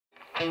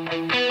Hey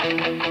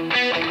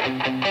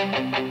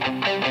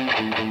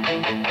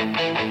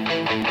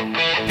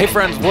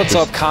friends, what's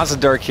up?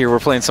 Dark here. We're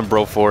playing some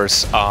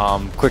Broforce.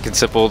 Quick and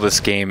simple, this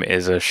game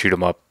is a shoot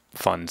 'em up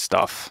fun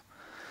stuff.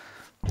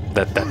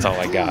 That's all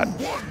I got.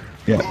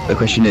 Yeah, the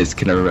question is,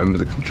 can I remember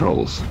the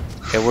controls?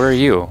 Hey, where are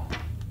you?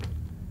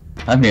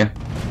 I'm here.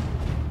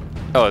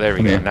 Oh, there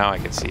we go. Here. Now I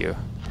can see you.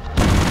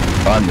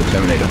 I'm the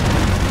Terminator.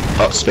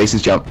 Oh,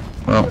 spaces jump.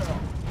 Oh,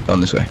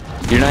 on this way.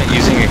 You're not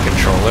using a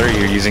controller,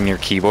 you're using your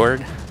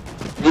keyboard?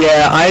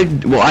 Yeah, I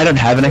don't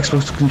have an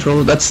Xbox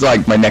controller. That's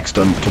like my next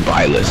on to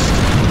buy list.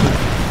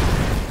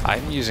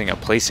 I'm using a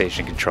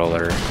PlayStation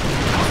controller.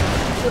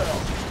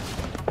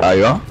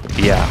 You are?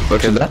 Yeah.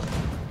 What's that?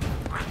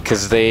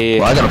 Because they...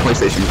 Well, I got a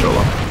PlayStation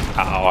controller.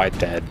 Oh, I'm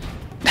dead.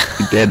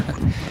 You dead.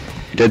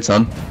 You dead,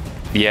 son.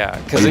 Yeah,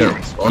 because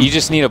you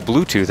just need a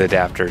Bluetooth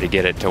adapter to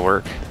get it to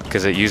work.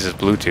 Because it uses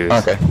Bluetooth.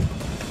 Okay.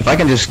 If I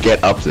can just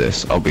get up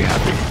this, I'll be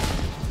happy.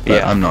 But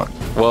yeah. I'm not.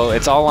 Well,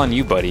 it's all on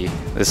you, buddy.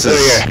 This is...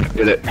 Oh, yeah,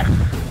 did it.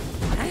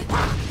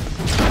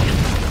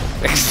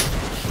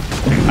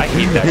 I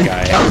hate that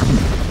guy.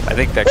 I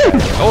think that guy...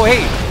 Oh,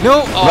 hey!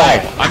 No! Oh,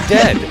 right. I'm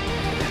dead.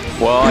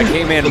 Well, I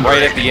came in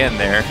right at the end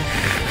there.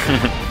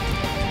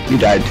 You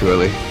died too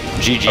early.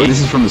 GG. Oh, this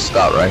is from the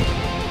start, right?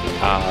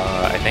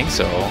 I think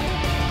so.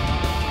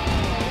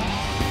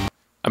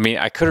 I mean,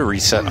 I could have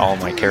reset all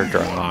my character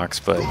unlocks,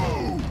 but...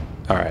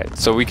 Alright,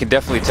 so we can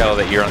definitely tell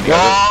that you're on the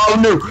other... Oh,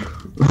 no!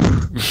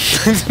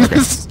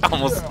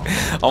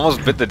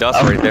 almost bit the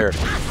dust right there.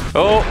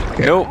 Oh,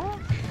 okay. Nope.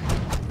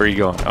 Where are you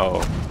going?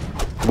 Oh.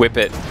 Whip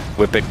it.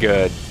 Whip it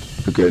good.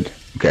 Good.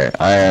 Okay,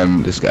 I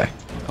am this guy.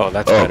 Oh,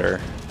 that's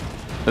better.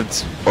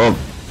 That's... Oh,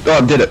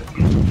 I did it.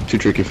 Too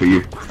tricky for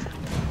you.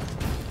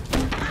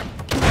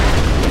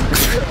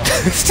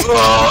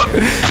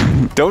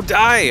 Don't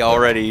die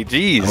already,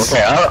 jeez.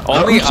 Okay,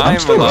 Only I'm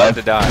allowed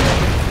to die.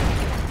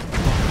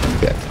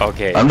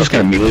 Okay. I'm just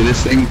gonna melee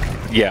this thing.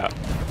 Yeah.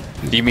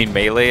 Do you mean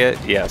melee it?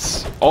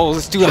 Yes. Oh,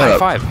 let's do a high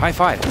five. High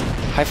five.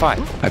 High five.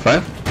 High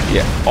five?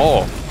 Yeah.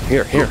 Oh,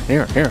 here.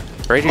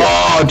 Right here.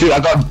 Oh, dude, I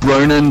got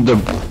Bronan the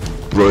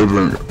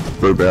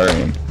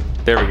Barbarian.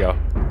 There we go.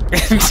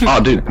 Oh,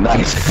 dude,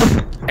 nice. I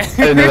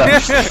didn't know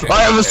that.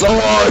 I have a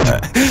sword!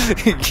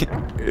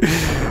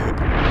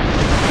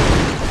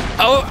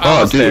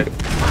 Oh, dude. Dead.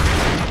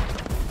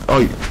 Oh,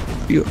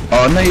 you.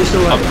 Oh, no, you're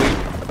still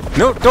alive.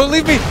 No, don't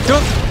leave me.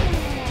 Don't.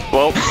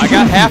 Well, I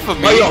got half of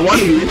me. Oh, you got one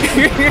of you.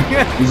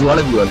 He's one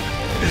of you.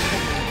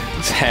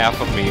 It's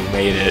half of me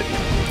made it.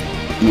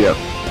 Yep.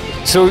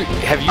 So,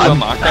 have you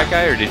unlocked that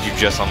guy, or did you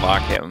just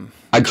unlock him?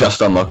 I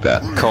just unlocked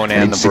that.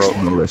 Conan the Bro.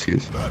 16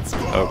 rescues.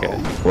 Okay.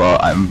 Well,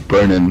 I'm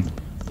burning.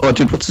 Oh,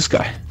 dude, what's this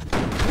guy?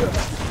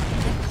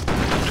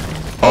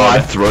 Oh,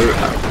 I'm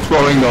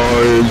throwing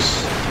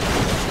those.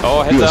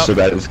 Oh, heads You are up. so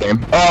bad at this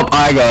game. Oh,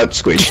 I got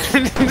squished.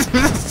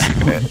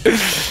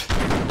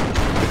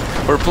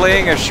 We're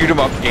playing a shoot 'em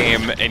up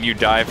game, and you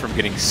die from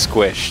getting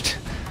squished.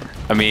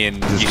 I mean,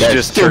 you should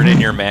just turn in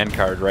your man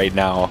card right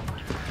now.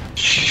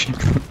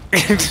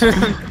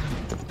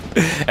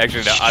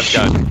 Actually, no, I've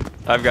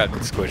gotten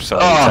squished so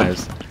many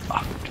times.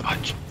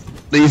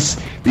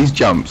 These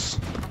jumps.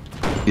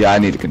 Yeah, I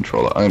need a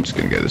controller. I'm just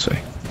gonna go this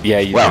way. Yeah,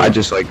 you. Wow, do. I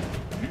just like.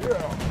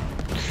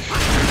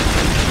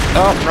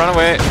 Oh, run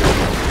away!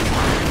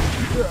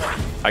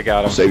 I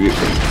got him. I'll save you. I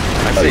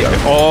saved him.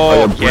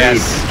 Oh,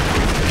 yes.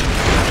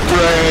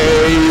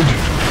 Braid.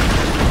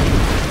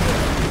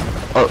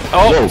 Oh,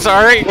 whoa.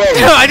 sorry. Whoa.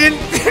 No, I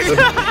didn't.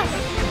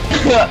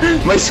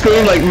 My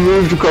screen like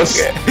moved across.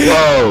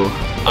 Whoa.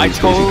 I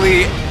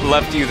totally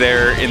left you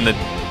there in the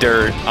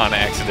dirt on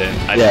accident.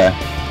 I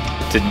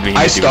didn't mean to.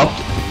 I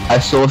stopped. I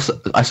saw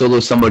there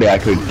was somebody I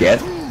could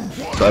get,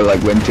 so I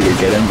like went to go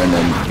get him, and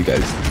then you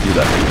guys do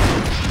that.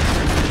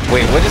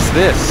 Wait, what is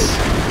this?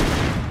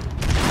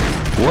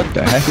 What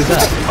the heck is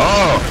that?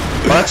 Oh,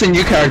 well, that's a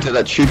new character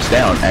that shoots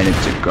down, and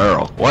it's a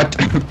girl. What?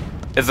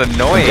 It's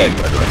annoying. I'm dead,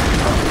 by the way.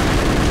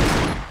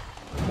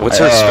 What's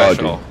her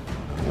special? Dude.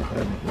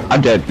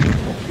 I'm dead.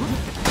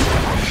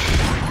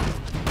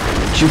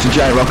 Shoots a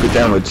giant rocket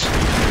downwards.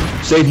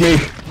 Save me!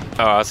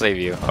 Oh, I'll save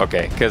you.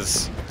 Okay,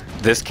 because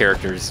this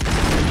character's...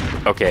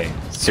 Okay,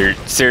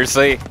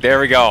 seriously? There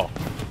we go.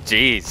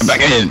 Jeez. I'm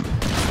back in.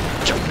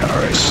 Chuck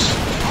Norris.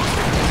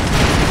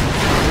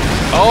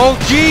 Oh,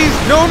 jeez!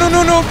 No,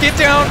 get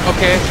down!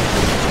 Okay.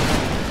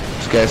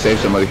 This guy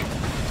saved somebody.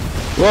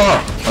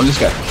 Whoa! I'm this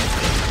guy.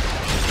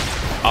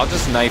 I'll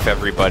just knife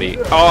everybody.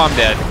 Oh, I'm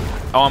dead.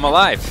 Oh, I'm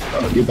alive.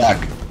 Oh, you're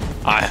back.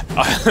 I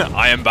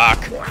am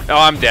back. Oh,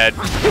 I'm dead.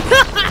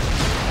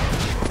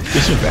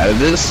 You're so bad at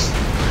this.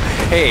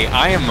 Hey,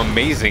 I am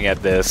amazing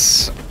at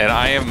this, and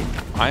I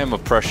am a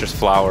precious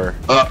flower.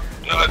 Well.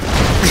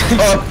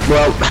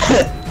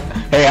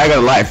 Hey, I got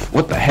a life.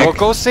 What the heck? Well,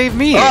 go save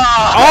me.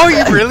 Oh,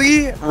 you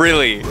really?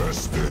 Really?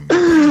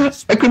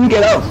 I couldn't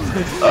get up.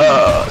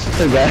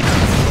 So bad.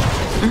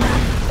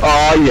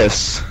 Oh,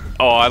 yes.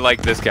 Oh, I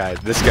like this guy.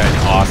 This guy's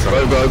awesome.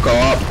 Bro, go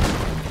up.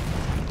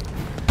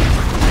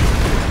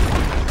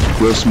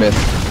 Will Smith.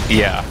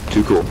 Yeah.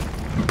 Too cool.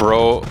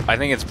 Bro, I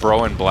think it's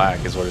Bro in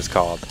Black is what it's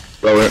called.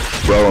 Bro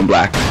in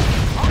Black.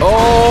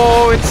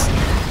 Oh, it's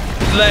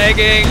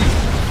lagging.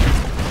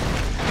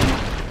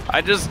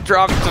 I just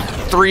dropped to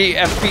 3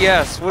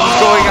 FPS. What is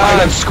going on? I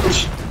got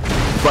squished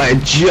by a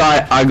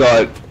giant. I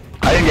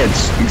didn't get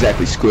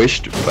exactly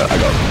squished, but I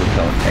got hooked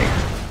on tank.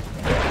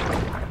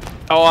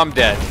 Oh, I'm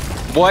dead.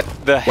 What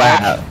the heck?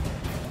 Wow.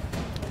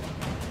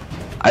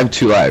 I have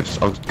 2 lives.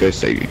 I'll go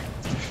save you.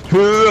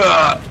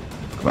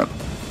 Come on.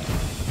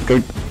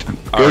 Go.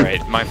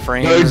 Alright, my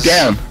frames. Go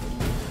down.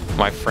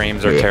 My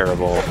frames are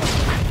terrible.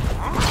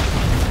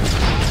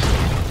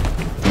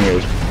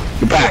 Anyways,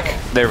 you're back.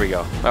 There we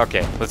go.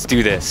 Okay, let's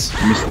do this.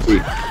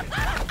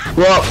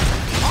 Well,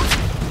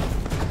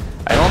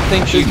 I don't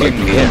think you can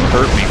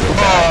hurt me with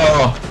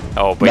that.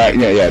 Oh, but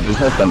yeah, there's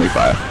no friendly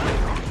fire.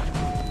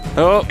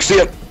 Oh, See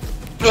it.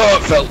 Oh,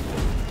 it fell.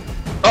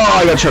 Oh,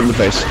 I got shot in the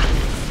face.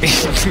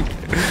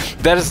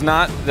 that is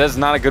not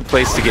a good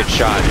place to get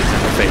shot. Is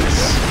in the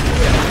face.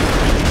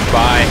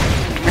 Bye.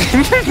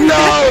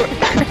 No!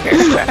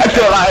 I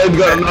thought I had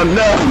gotten on.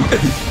 No!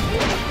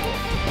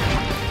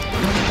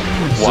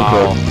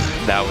 Wow,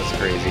 that was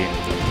crazy.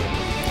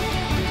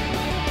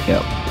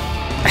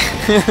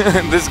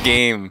 Yep. This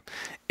game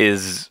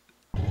is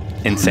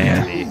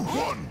insanity.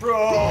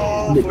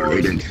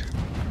 Overrated.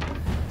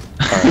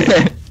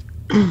 Alright.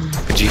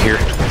 Did you hear?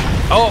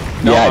 Oh,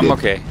 no, yeah, I'm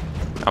okay.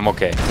 I'm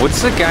okay.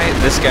 What's the guy?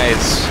 This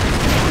guy's.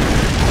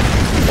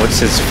 What's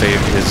his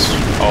favorite?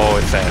 Oh,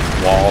 it's that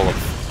wall of.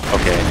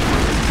 Okay.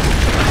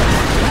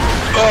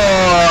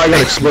 Oh, I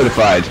got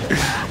explodified.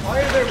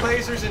 Why are there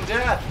lasers in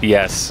death?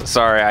 Yes.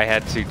 Sorry, I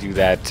had to do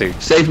that too.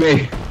 Save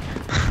me.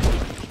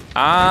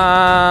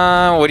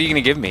 What are you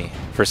gonna give me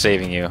for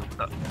saving you?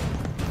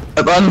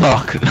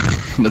 Unlock.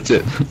 That's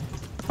it.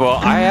 Well,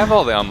 I have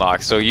all the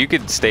unlocks, so you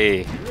could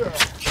stay.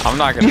 I'm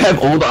not gonna. You have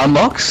all the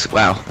unlocks?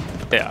 Wow.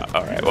 Yeah.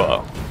 All right.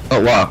 Well.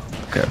 Oh wow.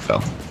 Okay, I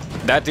fell.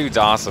 That dude's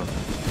awesome.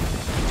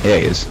 Yeah,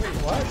 he is.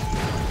 What?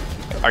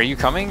 Are you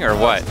coming or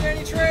what?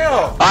 Danny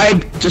Trail! I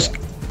just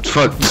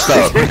fucked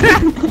stuff.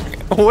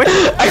 What?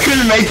 I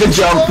couldn't make the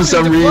jump for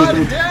some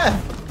reason.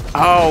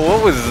 Oh,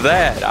 what was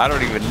that? I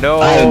don't even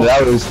know.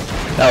 That was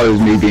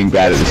me being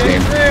bad at this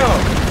game.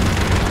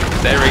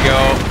 There we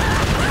go.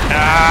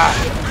 Ah!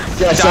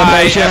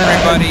 Die,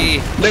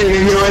 everybody!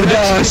 Leaving you in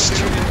dust.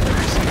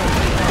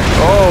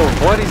 Oh,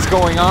 what is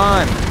going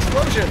on?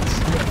 Explosions!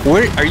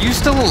 Where are you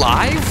still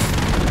alive?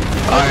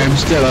 I am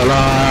still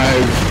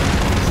alive.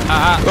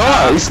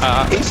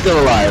 He's still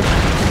alive.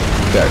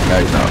 Okay, no,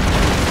 he's not.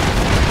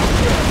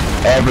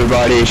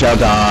 Everybody shall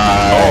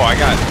die. Oh, I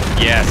got.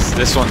 Yes,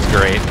 this one's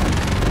great.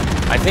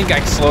 I think I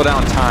can slow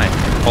down time.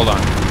 Hold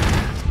on.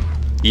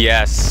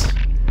 Yes.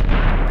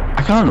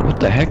 I can't. What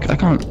the heck? I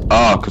can't.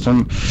 Oh, because I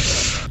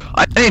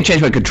need to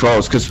change my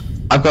controls because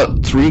I've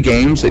got 3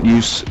 games that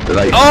use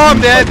like. Oh, I'm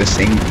dead. Like, the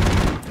same.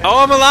 Oh,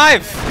 I'm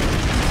alive.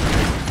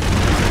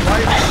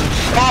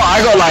 Oh,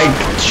 I got like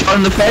shot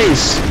in the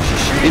face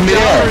in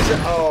midair.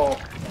 Oh,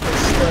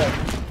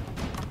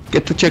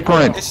 Get the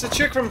checkpoint. it's the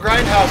chick from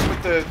Grindhouse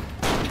with the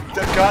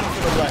gun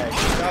for the leg.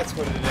 That's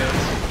what it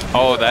is.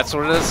 Oh, that's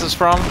what this is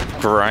from?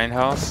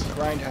 Grindhouse?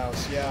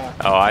 Grindhouse, yeah.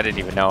 Oh, I didn't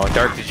even know.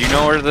 Dark, did you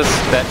know where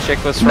that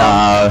chick was from?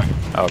 Nah.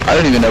 Okay. I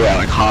don't even know where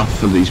like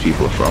half of these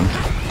people are from.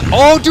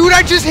 Oh, dude,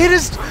 I just hit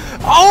his...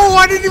 Oh,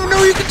 I didn't even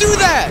know you could do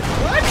that!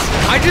 What?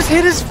 I just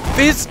hit his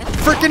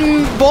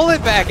freaking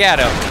bullet back at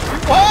him.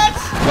 What?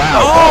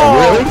 Wow. Oh!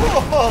 Really?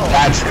 Oh,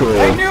 That's cool.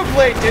 I knew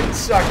Blade didn't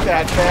suck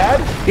that bad.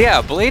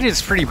 Yeah, Blade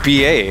is pretty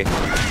BA.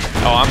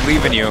 Oh, I'm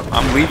leaving you.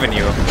 I'm leaving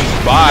you.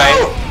 Bye.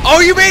 No! Oh,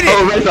 you made it!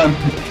 Oh, right on.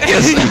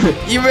 Yes.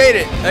 You made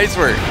it. Nice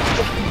work.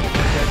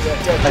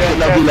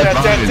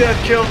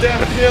 Kill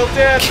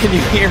death. Can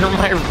you hear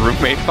my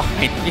roommate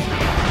behind me?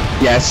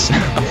 Yes.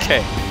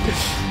 Okay.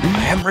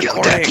 I am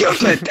recording.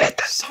 Sorry.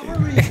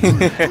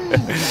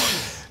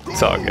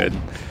 It's all good.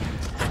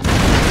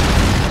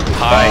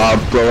 Hi.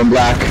 Bro in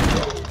Black.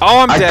 Oh,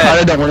 I'm I dead.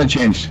 kinda don't want to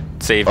change.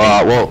 Save me.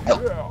 Well,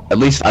 at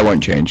least I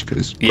won't change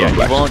because. Yeah,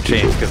 you won't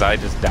change because I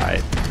just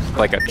died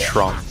like a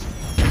trump.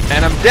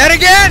 And I'm dead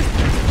again!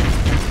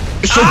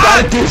 You're so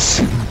bad at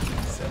this.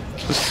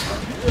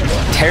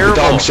 Terrible.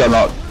 The dog shall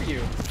not.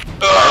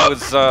 That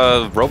was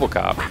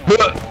RoboCop.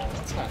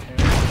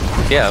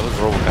 Yeah, that was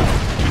RoboCop.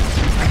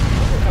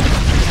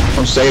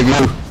 I'll save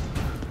you.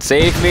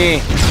 Save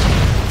me.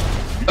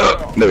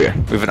 There we go.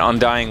 We have an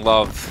undying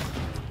love.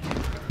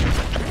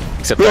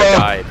 Except I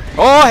died.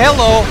 Oh,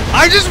 hello!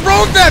 I just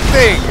rode that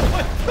thing!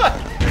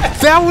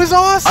 That was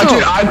awesome!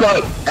 Dude, I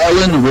got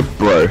Ellen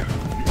Whitbro.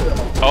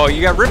 Oh,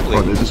 you got Ripley.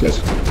 Oh, there's this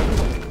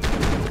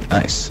guy.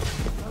 Nice.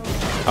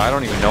 I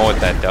don't even know what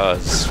that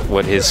does.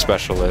 What his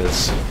special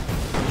is.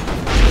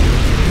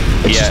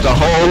 It's just a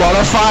whole lot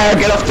of fire.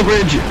 Get off the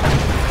bridge.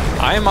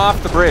 I am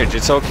off the bridge.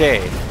 It's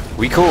okay.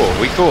 We cool.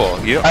 We cool.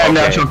 You don't, I am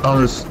okay. natural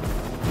colors.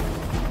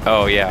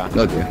 Oh, yeah.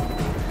 Okay.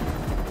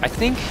 I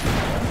think...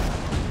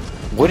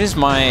 What is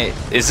my...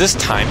 Is this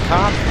Time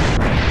Cop?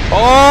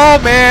 Oh,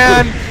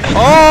 man!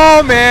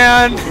 Oh,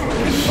 man!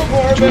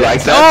 Do you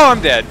like that? Oh,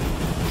 I'm dead.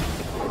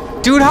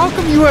 Dude, how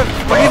come you have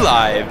 3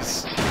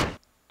 lives.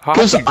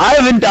 Because I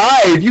haven't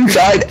died. You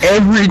died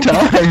every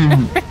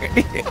time.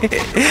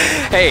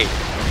 Hey,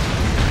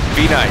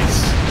 be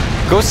nice.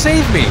 Go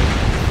save me.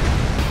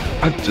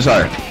 I'm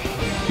sorry.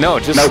 No,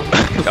 just. Nope.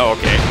 Oh,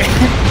 okay.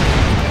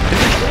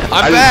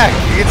 I'm back.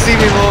 You can see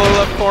me in the lower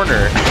left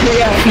corner.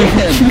 Yeah, I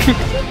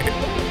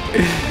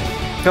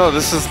can. No,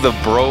 this is the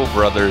Bro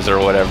Brothers or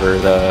whatever.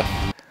 The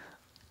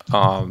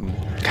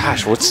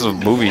gosh, what's the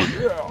movie?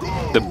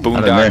 The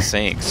Boondock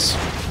Saints.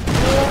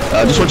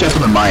 Just watch out for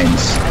the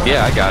mines.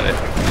 Yeah, I got it.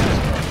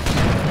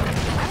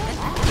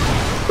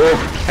 Oh,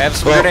 Have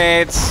some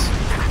grenades.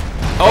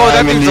 Oh,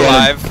 that dude's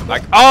alive.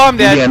 Like, oh, I'm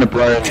dead. Indiana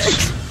Bros.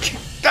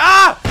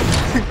 Ah!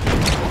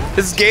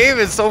 This game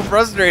is so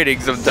frustrating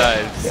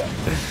sometimes.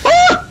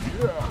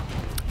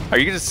 Are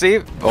you gonna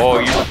save? Oh,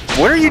 you.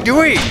 What are you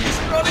doing? He's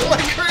running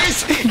like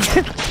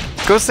crazy.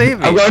 Go save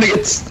me. I'm going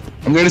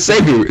to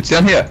save you. It's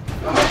down here.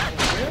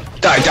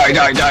 Die.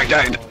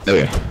 There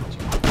we go.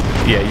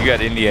 Yeah, you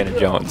got Indiana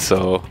Jones,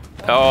 so.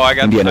 Oh, I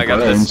got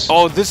this.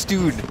 Oh, this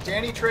dude.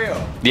 Danny Trejo.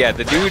 Yeah,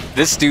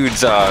 this dude's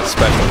special is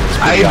pretty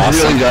I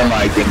awesome. really don't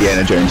like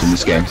Indiana Jones in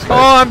this game.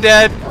 Oh, I'm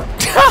dead.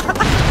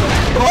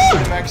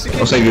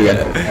 I'll save you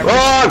again.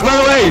 Oh, run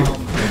away!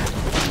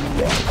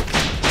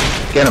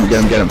 Get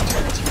him.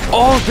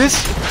 Oh,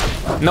 this.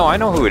 No, I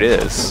know who it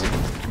is.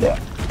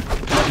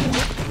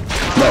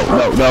 No,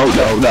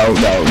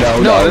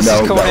 this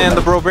is Conan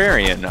the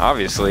Barbarian,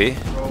 obviously.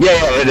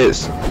 Yeah, it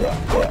is.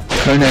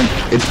 Conan,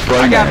 it's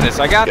Bronan.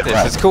 I got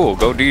this. It's cool.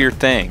 Go do your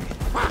thing.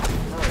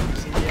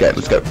 Okay,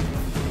 let's go.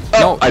 Oh,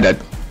 No. I died.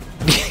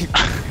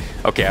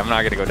 Okay, I'm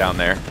not gonna go down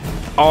there.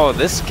 Oh,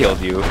 this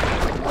killed you.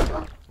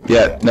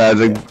 Yeah, no,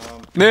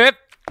 Nip.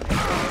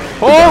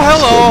 Oh,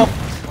 hello.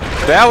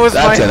 That was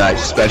that's my. a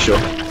nice special.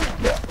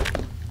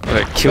 I'm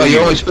gonna kill Oh, you.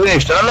 you're almost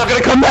finished. I'm not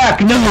gonna come back.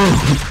 No.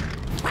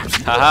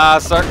 Haha,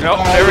 suck.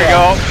 Nope, there we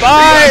go.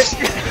 Bye!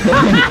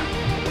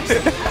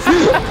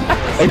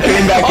 I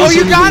came back. Oh,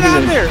 you got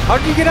on there!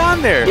 How'd you get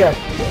on there? Yeah.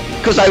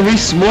 Because I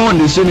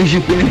respawned as soon as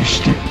you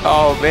finished.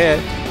 Oh, man.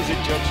 Is it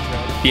Judge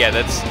Dredd? Yeah,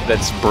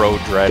 that's Bro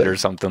Dread or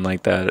something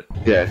like that.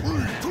 Yeah.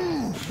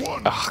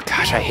 Oh,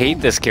 gosh, I hate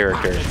this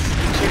character. Chick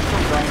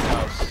from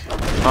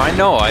Grindhouse. I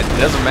know, it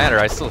doesn't matter.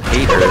 I still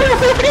hate her.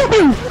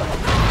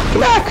 Come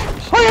back!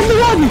 I am the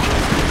one!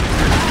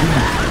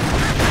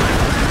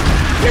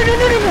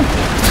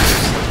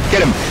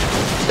 Get him!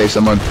 Save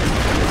someone.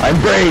 I'm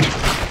Braid!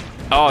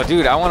 Oh,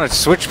 dude, I want to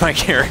switch my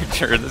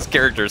character. This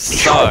character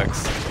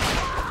sucks.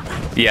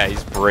 Yeah,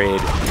 he's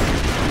Braid.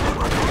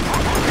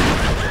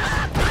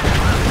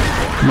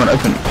 Come on,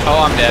 open.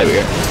 Oh, I'm dead.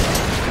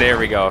 There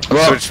we go. There we go.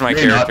 Well, Switched my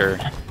maybe not.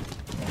 character.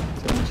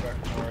 Chuck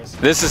Norris.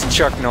 This is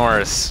Chuck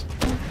Norris.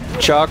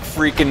 Chuck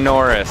freaking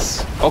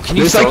Norris. Oh, can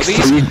you There's throw like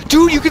these? 3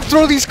 Dude, you can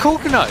throw these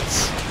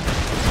coconuts.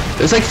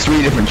 There's like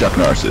 3 different Chuck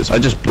Norrises. I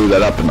just blew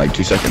that up in like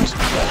 2 seconds.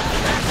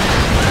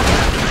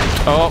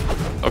 Oh,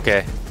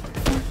 okay.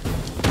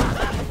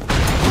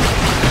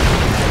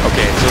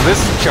 Okay, so this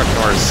Chuck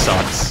Norris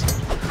sucks.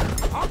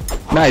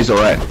 Nah, he's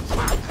alright.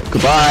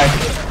 Goodbye.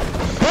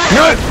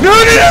 No!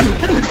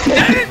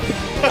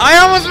 I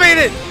almost made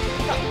it!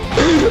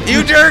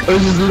 You jerk! I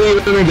was just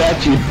literally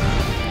at you.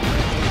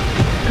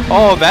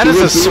 Oh, that is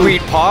a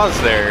sweet pause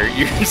there.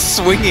 You're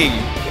swinging.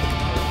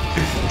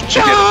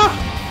 Cha!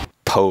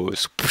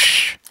 Pose.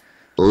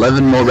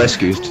 11 more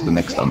rescues to the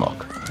next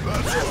unlock.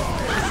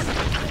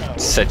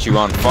 Set you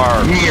on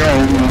fire.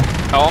 Meow.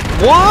 Oh,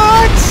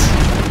 what?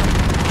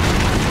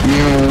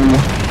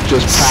 Meow.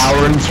 Just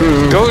powering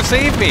through. Go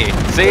save me.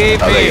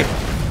 Save Oh, me. there you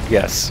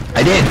Yes.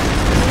 I did.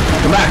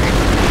 Come back.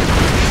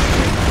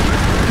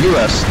 You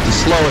are the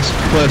slowest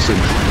person.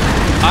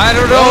 I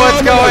don't know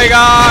what's no. going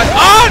on.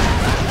 Oh!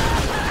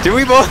 Did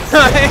we both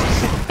die?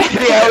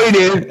 Yeah, we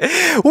did.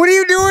 What are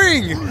you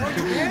doing? You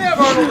can't have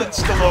Arnold and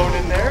Stallone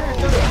in there. It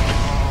doesn't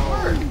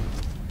work.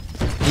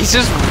 He's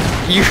just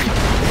you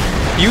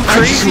I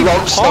just crazy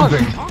wrote punk.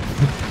 something.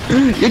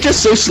 You're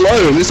just so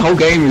slow. This whole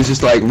game is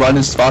just like run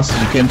as fast as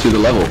you can through the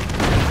level.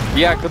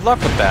 Yeah, good luck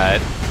with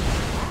that.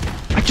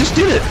 I just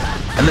did it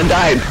and then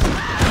died.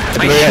 At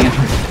the very end.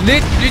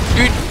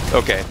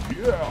 Okay.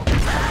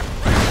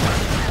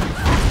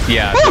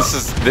 Yeah,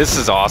 this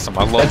is awesome.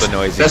 I love the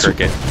noisy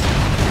cricket.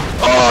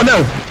 Oh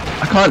no!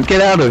 I can't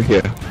get out of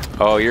here.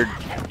 Oh, you're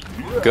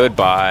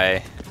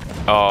goodbye.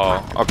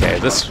 Oh, okay,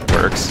 this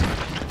works.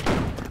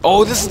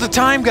 Oh, this is the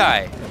time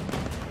guy.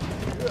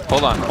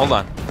 Hold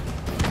on.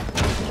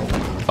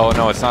 Oh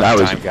no, it's not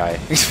the time guy.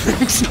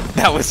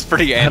 That was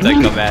pretty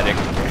anticlimactic.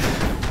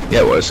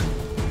 Yeah, it was.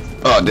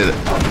 Oh, I did it.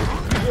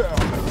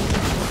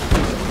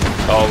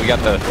 Oh, we got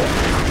the.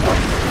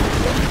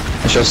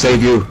 I shall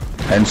save you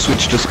and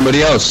switch to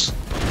somebody else.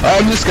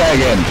 I'm this guy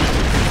again.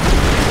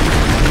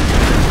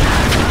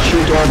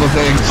 Shoot all the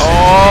things.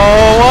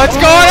 Oh, what's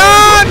going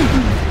on?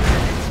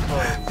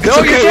 It's No,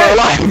 okay, you're we're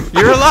alive.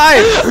 You're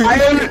alive.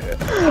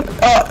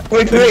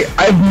 Wait.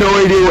 I have no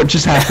idea what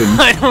just happened.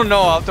 I don't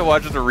know. I'll have to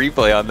watch the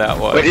replay on that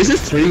one. Wait, is it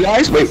 3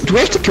 guys? Wait, do we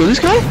have to kill this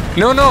guy?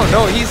 No.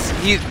 Well,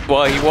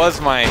 he was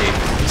my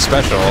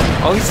special.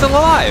 Oh, he's still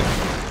alive.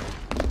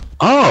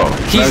 Oh.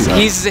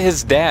 He's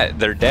his dad.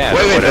 Their dad.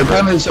 Wait, whatever.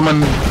 apparently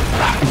someone.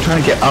 I'm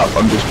trying to get up.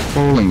 I'm just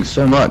falling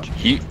so much.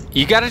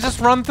 You gotta just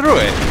run through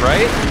it,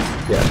 right?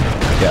 Yeah.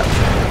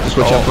 Just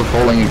watch out for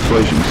falling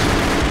explosions.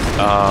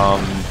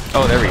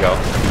 Oh, there we go.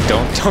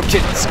 Don't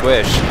get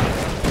squished.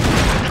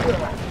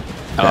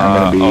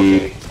 I'm gonna be.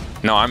 Okay.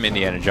 No, I'm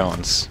Indiana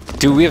Jones.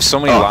 Dude, we have so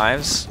many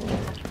lives.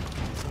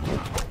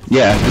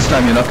 Yeah, this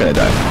time you're not gonna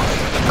die.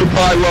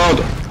 Goodbye,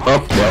 world. Oh,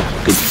 well,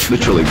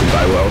 literally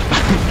goodbye, world.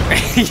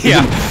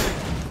 Yeah.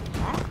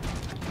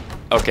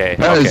 Okay.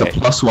 That is a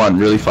 +1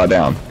 really far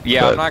down.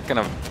 Yeah, I'm not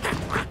gonna.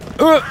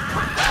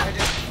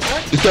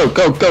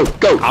 Just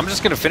go. I'm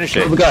just gonna finish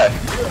it. Have a go.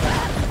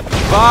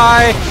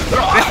 Bye.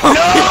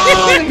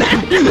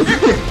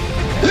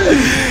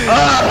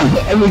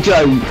 Every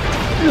time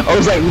I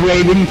was like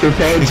waiting,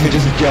 prepared to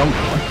just jump.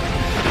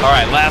 All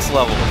right, last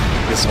level.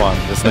 This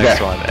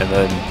next one, and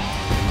then.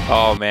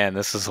 Oh man,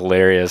 this is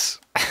hilarious.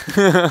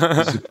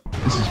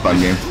 This is fun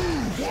game.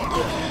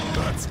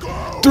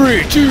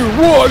 3, 2,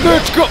 1,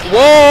 let's go!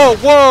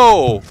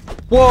 Whoa!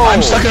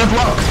 I'm stuck in a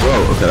block.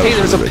 Whoa. Okay. Hey,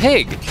 there's a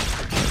pig.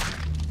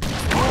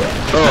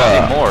 Not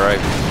anymore, right?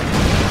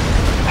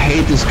 I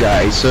hate this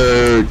guy. He's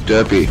so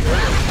derpy.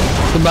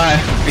 Goodbye.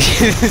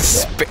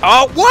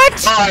 Oh,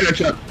 what? Oh, I got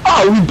shot.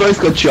 Oh, we both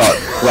got shot.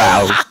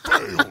 Wow.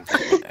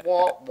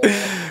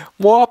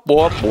 Wop.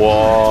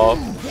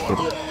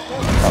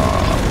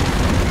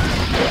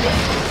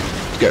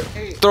 Let's go.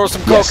 Throw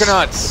some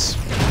coconuts.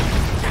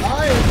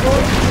 I am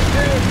going to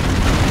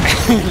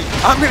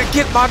I'm gonna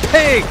get my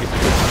pig.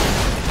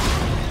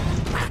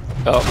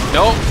 Oh,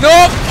 no.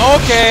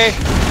 Okay.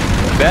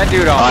 That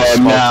dude almost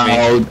smoked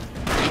me.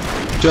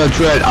 Judge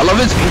Red. I love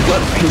his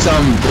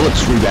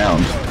bullets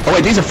rebound. Oh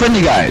wait, these are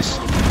friendly guys.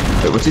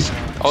 Wait, what's this?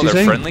 Oh,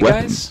 they're friendly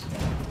guys?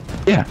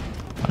 Yeah.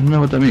 I don't know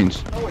what that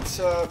means. Oh, it's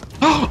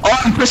Oh, I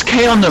can press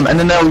K on them and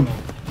then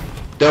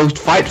they'll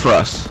fight for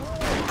us.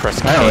 Press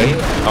K? Apparently.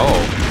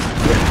 Oh.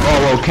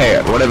 Oh,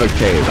 okay. Whatever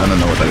K is. I don't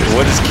know what that is.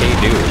 What does K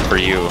do for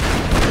you?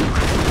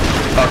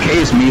 Oh, K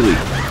is melee.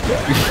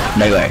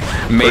 Melee.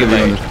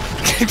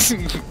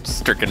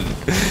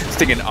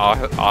 Sticking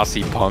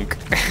Aussie punk.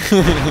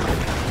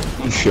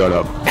 Shut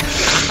up.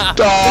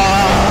 Die!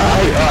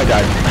 Oh, I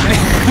died.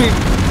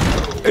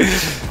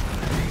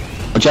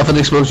 Watch out for the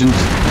explosions.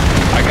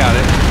 I got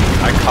it.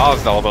 I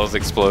caused all those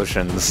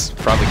explosions.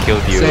 Probably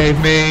killed you.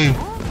 Save me.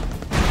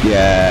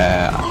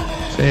 Yeah.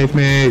 Save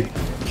me.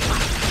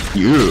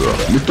 Yeah.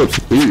 Mr.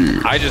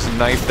 T. I just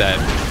knifed that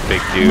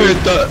big dude.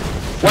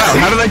 Wow,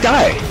 how did I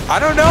die? I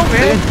don't know,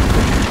 man.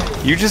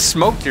 You just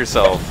smoked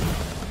yourself.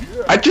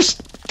 I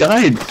just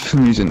died for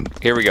some reason.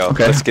 Here we go.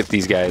 Okay. Let's get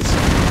these guys.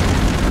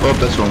 Oh,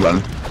 that's wrong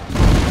button.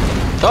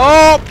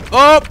 Oh!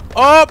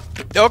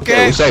 Okay.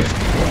 Okay, we're safe.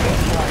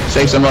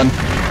 Save someone.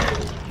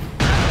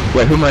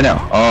 Wait, who am I now?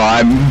 Oh,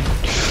 I'm...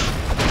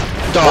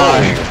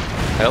 Die.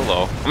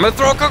 Hello. I'm gonna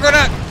throw a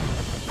coconut!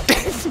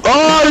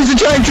 Oh, there's a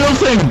giant drill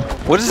thing!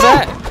 What is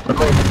that? I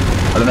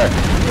don't know.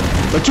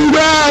 But too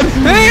bad!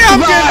 Hey, I'm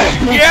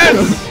Goodbye.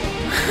 Yes!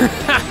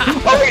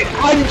 Oh wait,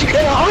 how did you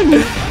get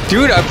on?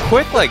 Dude, I'm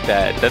quick like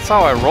that. That's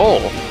how I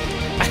roll.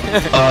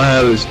 Oh,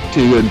 that was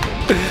too good.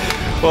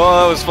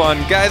 Well, that was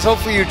fun. Guys,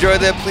 hopefully you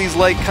enjoyed that. Please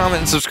like, comment,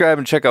 and subscribe,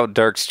 and check out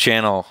Dark's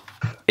channel.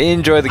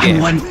 Enjoy the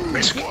game. I'm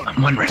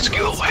one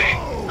rescue away.